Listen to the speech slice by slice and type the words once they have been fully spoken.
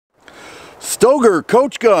Stoeger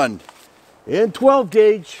coach gun in 12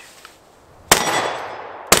 gauge.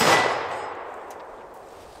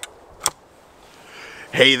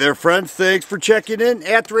 Hey there friends, thanks for checking in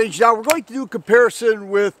at the range. Now we're going to do a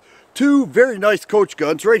comparison with two very nice coach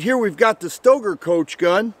guns. Right here we've got the Stoeger coach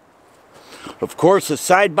gun. Of course, a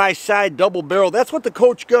side-by-side double barrel. That's what the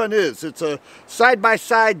coach gun is. It's a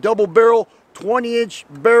side-by-side double barrel, 20-inch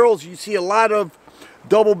barrels. You see a lot of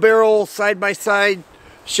double barrel side-by-side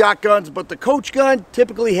shotguns, but the coach gun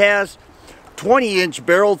typically has 20-inch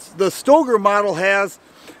barrels. The Stoeger model has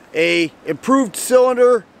a improved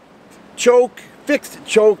cylinder choke, fixed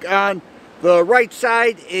choke on the right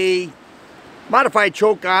side, a modified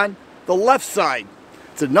choke on the left side.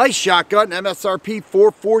 It's a nice shotgun, MSRP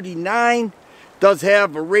 $449. Does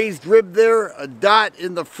have a raised rib there, a dot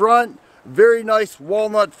in the front, very nice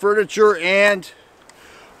walnut furniture, and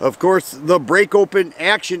of course the break open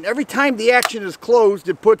action. Every time the action is closed,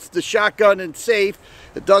 it puts the shotgun in safe.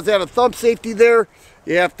 It does have a thumb safety there.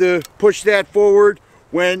 You have to push that forward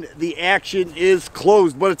when the action is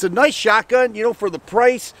closed, but it's a nice shotgun. You know, for the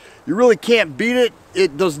price, you really can't beat it.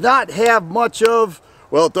 It does not have much of,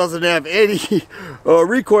 well, it doesn't have any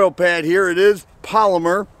recoil pad here. It is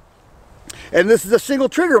polymer, and this is a single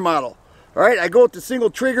trigger model. All right, I go with the single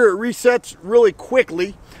trigger. It resets really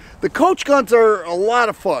quickly. The coach guns are a lot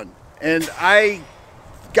of fun, and I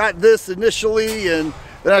got this initially, and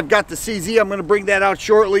then I've got the CZ. I'm going to bring that out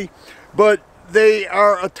shortly, but they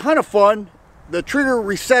are a ton of fun. The trigger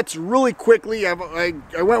resets really quickly. I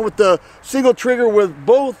went with the single trigger with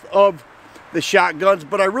both of the shotguns,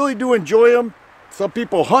 but I really do enjoy them. Some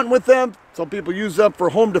people hunt with them, some people use them for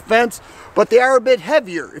home defense, but they are a bit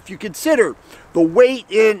heavier. If you consider the weight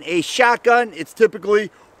in a shotgun, it's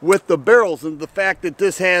typically with the barrels, and the fact that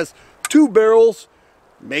this has two barrels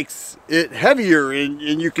makes it heavier, and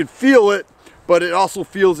you can feel it, but it also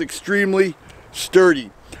feels extremely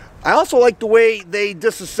sturdy. I also like the way they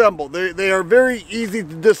disassemble. They are very easy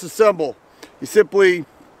to disassemble. You simply,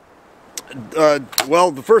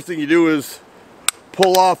 well, the first thing you do is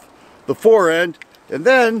pull off the fore end, and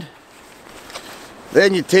then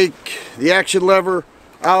you take the action lever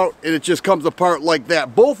out, and it just comes apart like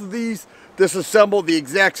that. Both of these disassemble the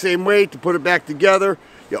exact same way. To put it back together,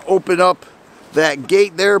 you open up that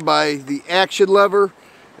gate there by the action lever,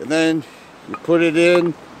 and then you put it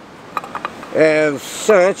in as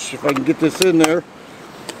such, if I can get this in there,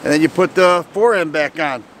 and then you put the fore end back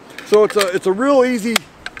on. So it's a real easy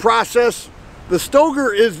process. The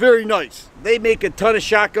Stoeger is very nice. They make a ton of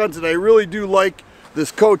shotguns, and I really do like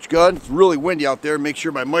this coach gun. It's really windy out there. Make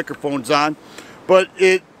sure my microphone's on, but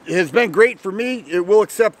it has been great for me. It will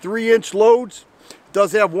accept 3-inch loads. It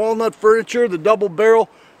does have walnut furniture, the double barrel,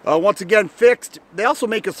 once again fixed. They also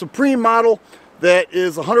make a Supreme model that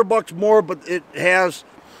is $100 more, but it has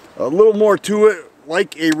a little more to it,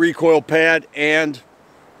 like a recoil pad and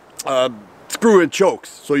screw-in chokes,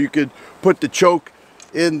 so you could put the choke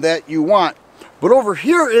in that you want. But over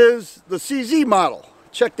here is the CZ model.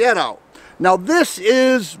 Check that out. Now this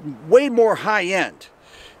is way more high-end.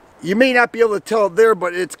 You may not be able to tell it there,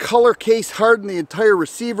 but it's color case hardened. The entire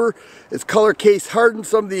receiver is color case hardened.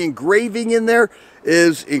 Some of the engraving in there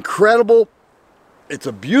is incredible. It's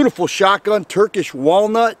a beautiful shotgun, Turkish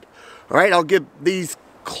walnut. All right, I'll get these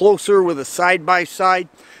closer with a side-by-side,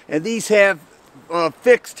 and these have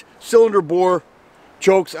fixed cylinder bore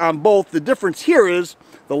chokes on both. The difference here is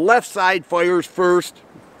the left side fires first,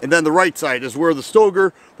 and then the right side is where the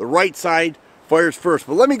Stoeger, the right side fires first.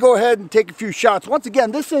 But let me go ahead and take a few shots. Once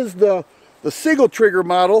again, this is the single trigger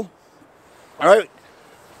model. All right,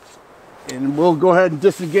 and we'll go ahead and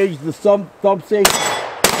disengage the thumb safety.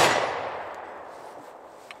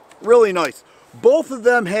 Really nice. Both of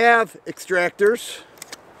them have extractors.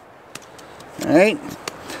 All right,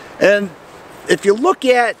 and if you look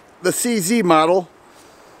at the CZ model,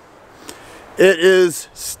 it is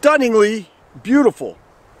stunningly beautiful.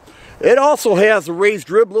 It also has a raised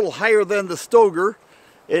rib, a little higher than the Stoeger.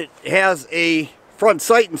 It has a front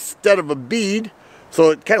sight instead of a bead, so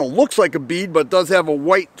it kind of looks like a bead, but does have a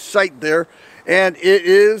white sight there. And it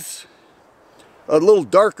is a little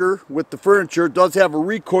darker with the furniture. It does have a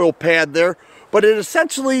recoil pad there, but it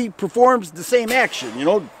essentially performs the same action, you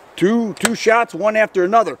know, two shots, one after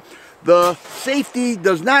another. The safety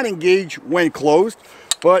does not engage when closed,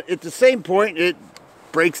 but at the same point, it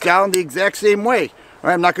breaks down the exact same way. All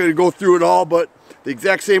right, I'm not going to go through it all, but the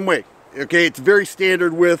exact same way. Okay, it's very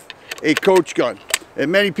standard with a coach gun.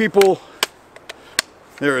 And many people,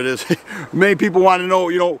 there it is, many people want to know,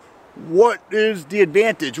 you know, what is the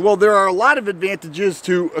advantage? Well, there are a lot of advantages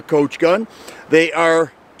to a coach gun. They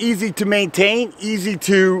are easy to maintain, easy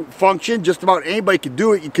to function. Just about anybody can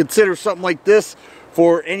do it. You consider something like this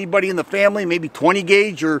for anybody in the family, maybe 20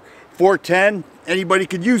 gauge or 410. Anybody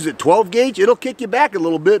could use it. 12 gauge, it'll kick you back a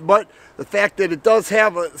little bit, but the fact that it does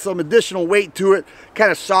have some additional weight to it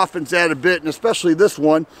kind of softens that a bit, and especially this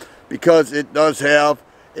one because it does have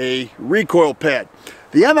a recoil pad.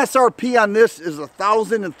 The MSRP on this is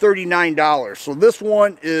 $1,039. So this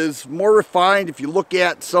one is more refined. If you look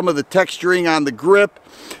at some of the texturing on the grip,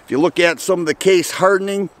 if you look at some of the case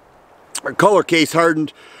hardening, or color case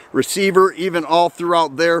hardened receiver, even all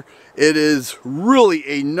throughout there, it is really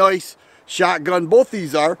a nice shotgun. Both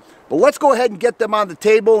these are. But let's go ahead and get them on the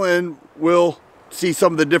table and we'll see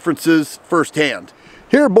some of the differences firsthand.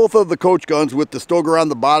 Here are both of the coach guns with the Stoeger on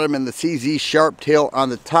the bottom and the CZ Sharptail on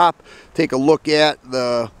the top. Take a look at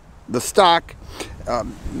the stock.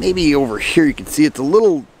 Maybe over here you can see it's a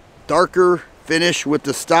little darker finish with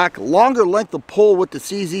the stock. Longer length of pull with the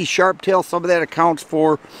CZ Sharptail. Some of that accounts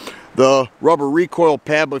for the rubber recoil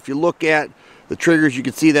pad. But if you look at the triggers, you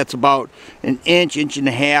can see that's about an inch and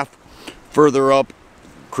a half further up,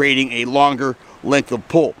 creating a longer length of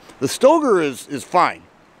pull. The Stoeger is fine.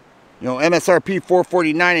 You know, MSRP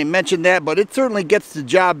 $449, I mentioned that, but it certainly gets the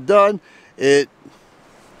job done. It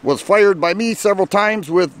was fired by me several times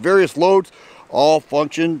with various loads. All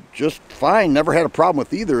functioned just fine. Never had a problem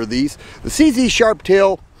with either of these. The CZ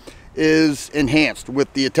Sharptail is enhanced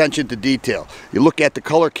with the attention to detail. You look at the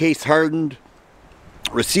color case hardened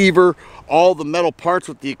receiver, all the metal parts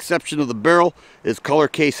with the exception of the barrel is color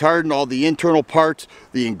case hardened. All the internal parts,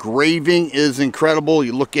 the engraving is incredible.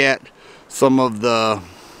 You look at some of the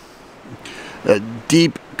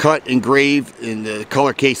deep cut engraved in the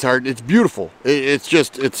color case hardened. It's beautiful.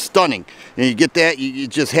 It's stunning. And you get that, it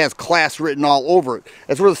just has class written all over it.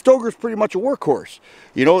 That's where the Stoeger is pretty much a workhorse,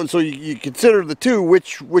 you know. And so you consider the two,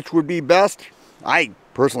 which would be best. I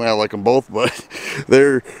personally like them both, but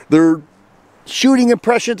their shooting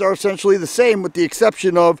impressions are essentially the same, with the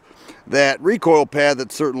exception of that recoil pad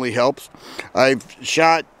that certainly helps. I've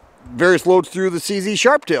shot various loads through the CZ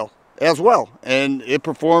Sharptail as well, and it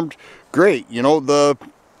performed great. You know, the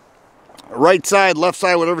right side, left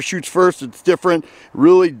side, whatever shoots first, it's different.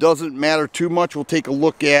 Really doesn't matter too much. We'll take a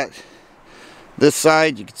look at this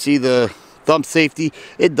side. You can see the thumb safety.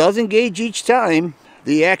 It does engage each time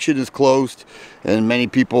the action is closed, and many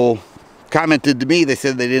people commented to me, they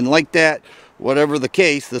said they didn't like that. Whatever the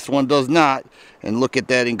case, this one does not. And look at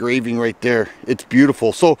that engraving right there. It's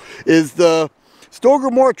beautiful. So is the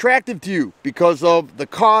Stoeger more attractive to you because of the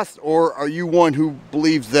cost, or are you one who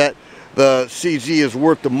believes that the CZ is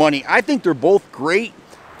worth the money? I think they're both great.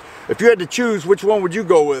 If you had to choose, which one would you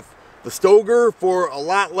go with? The Stoeger for a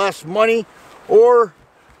lot less money, or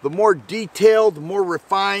the more detailed, more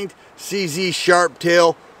refined CZ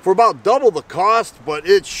Sharptail for about double the cost, but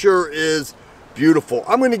it sure is beautiful?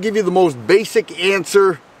 I'm going to give you the most basic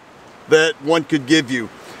answer that one could give you.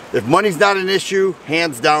 If money's not an issue,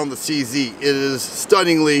 hands down the CZ. It is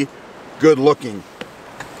stunningly good looking.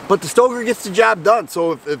 But the Stoeger gets the job done.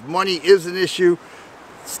 So if money is an issue,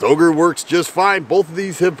 Stoeger works just fine. Both of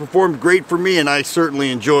these have performed great for me, and I certainly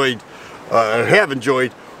have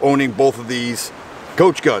enjoyed owning both of these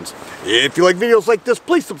coach guns. If you like videos like this,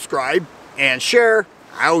 please subscribe and share.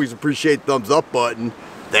 I always appreciate the thumbs up button.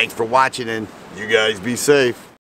 Thanks for watching, and you guys be safe.